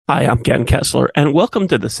Hi, I'm Ken Kessler, and welcome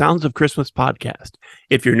to the Sounds of Christmas podcast.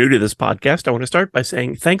 If you're new to this podcast, I want to start by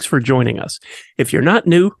saying thanks for joining us. If you're not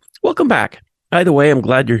new, welcome back. Either way, I'm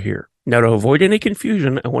glad you're here. Now, to avoid any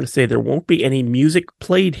confusion, I want to say there won't be any music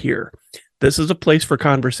played here. This is a place for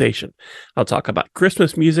conversation. I'll talk about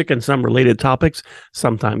Christmas music and some related topics,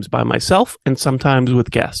 sometimes by myself and sometimes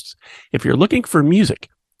with guests. If you're looking for music,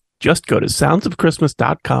 just go to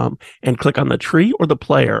soundsofchristmas.com and click on the tree or the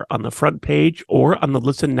player on the front page or on the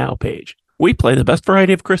Listen Now page. We play the best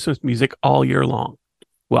variety of Christmas music all year long.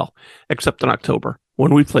 Well, except in October,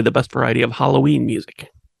 when we play the best variety of Halloween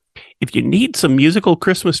music. If you need some musical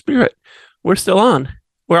Christmas spirit, we're still on.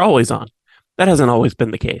 We're always on. That hasn't always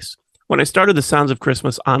been the case. When I started the Sounds of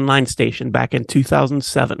Christmas online station back in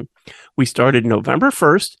 2007, we started November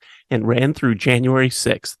 1st and ran through January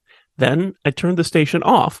 6th. Then I turned the station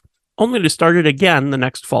off, only to start it again the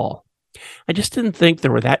next fall. I just didn't think there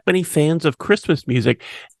were that many fans of Christmas music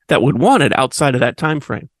that would want it outside of that time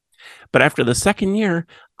frame. But after the second year,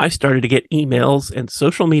 I started to get emails and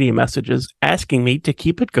social media messages asking me to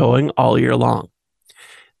keep it going all year long.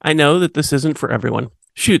 I know that this isn't for everyone.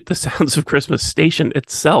 Shoot, the Sounds of Christmas station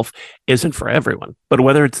itself isn't for everyone. But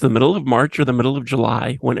whether it's the middle of March or the middle of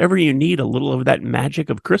July, whenever you need a little of that magic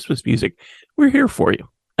of Christmas music, we're here for you.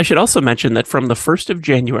 I should also mention that from the 1st of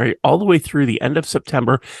January all the way through the end of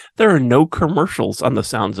September, there are no commercials on the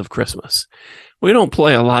Sounds of Christmas. We don't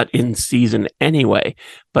play a lot in season anyway,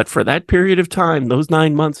 but for that period of time, those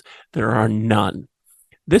 9 months, there are none.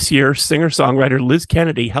 This year, singer-songwriter Liz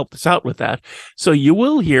Kennedy helped us out with that, so you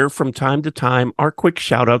will hear from time to time our quick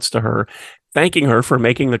shout-outs to her, thanking her for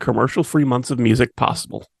making the commercial-free months of music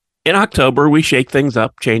possible. In October, we shake things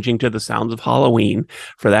up, changing to the Sounds of Halloween.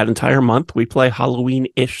 For that entire month, we play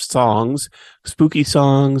Halloween-ish songs, spooky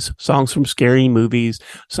songs, songs from scary movies,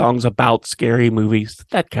 songs about scary movies,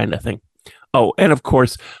 that kind of thing. Oh, and of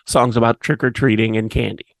course, songs about trick-or-treating and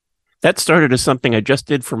candy. That started as something I just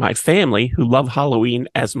did for my family, who love Halloween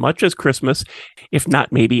as much as Christmas, if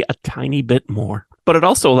not maybe a tiny bit more. But it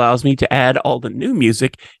also allows me to add all the new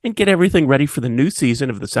music and get everything ready for the new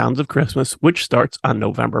season of the Sounds of Christmas, which starts on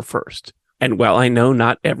November 1st. And while I know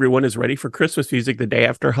not everyone is ready for Christmas music the day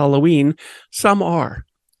after Halloween, some are.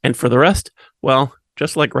 And for the rest, well,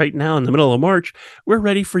 just like right now in the middle of March, we're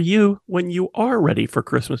ready for you when you are ready for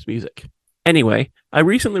Christmas music. Anyway, I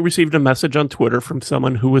recently received a message on Twitter from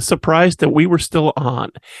someone who was surprised that we were still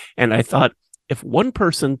on, and I thought, if one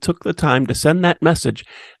person took the time to send that message,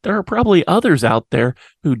 there are probably others out there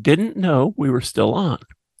who didn't know we were still on.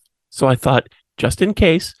 So I thought, just in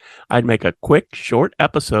case, I'd make a quick, short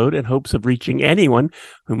episode in hopes of reaching anyone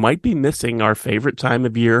who might be missing our favorite time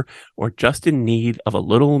of year or just in need of a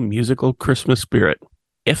little musical Christmas spirit.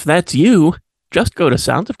 If that's you, just go to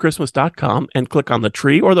soundsofchristmas.com and click on the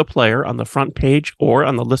tree or the player on the front page or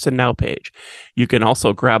on the Listen Now page. You can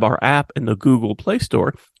also grab our app in the Google Play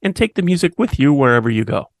Store and take the music with you wherever you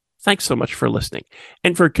go. Thanks so much for listening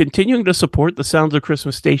and for continuing to support the Sounds of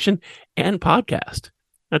Christmas station and podcast.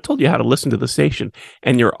 I told you how to listen to the station,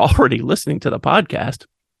 and you're already listening to the podcast.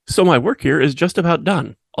 So my work here is just about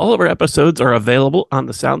done. All of our episodes are available on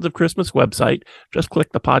the Sounds of Christmas website. Just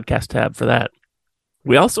click the podcast tab for that.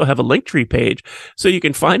 We also have a Linktree page, so you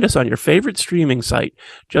can find us on your favorite streaming site.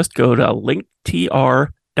 Just go to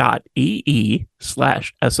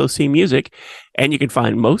linktr.ee/SOCmusic, and you can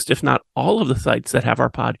find most, if not all, of the sites that have our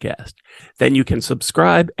podcast. Then you can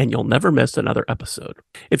subscribe, and you'll never miss another episode.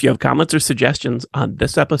 If you have comments or suggestions on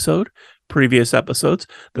this episode, previous episodes,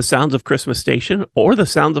 the Sounds of Christmas station, or the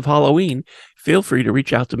Sounds of Halloween, feel free to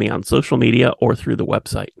reach out to me on social media or through the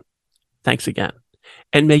website. Thanks again.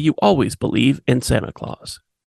 And may you always believe in Santa Claus.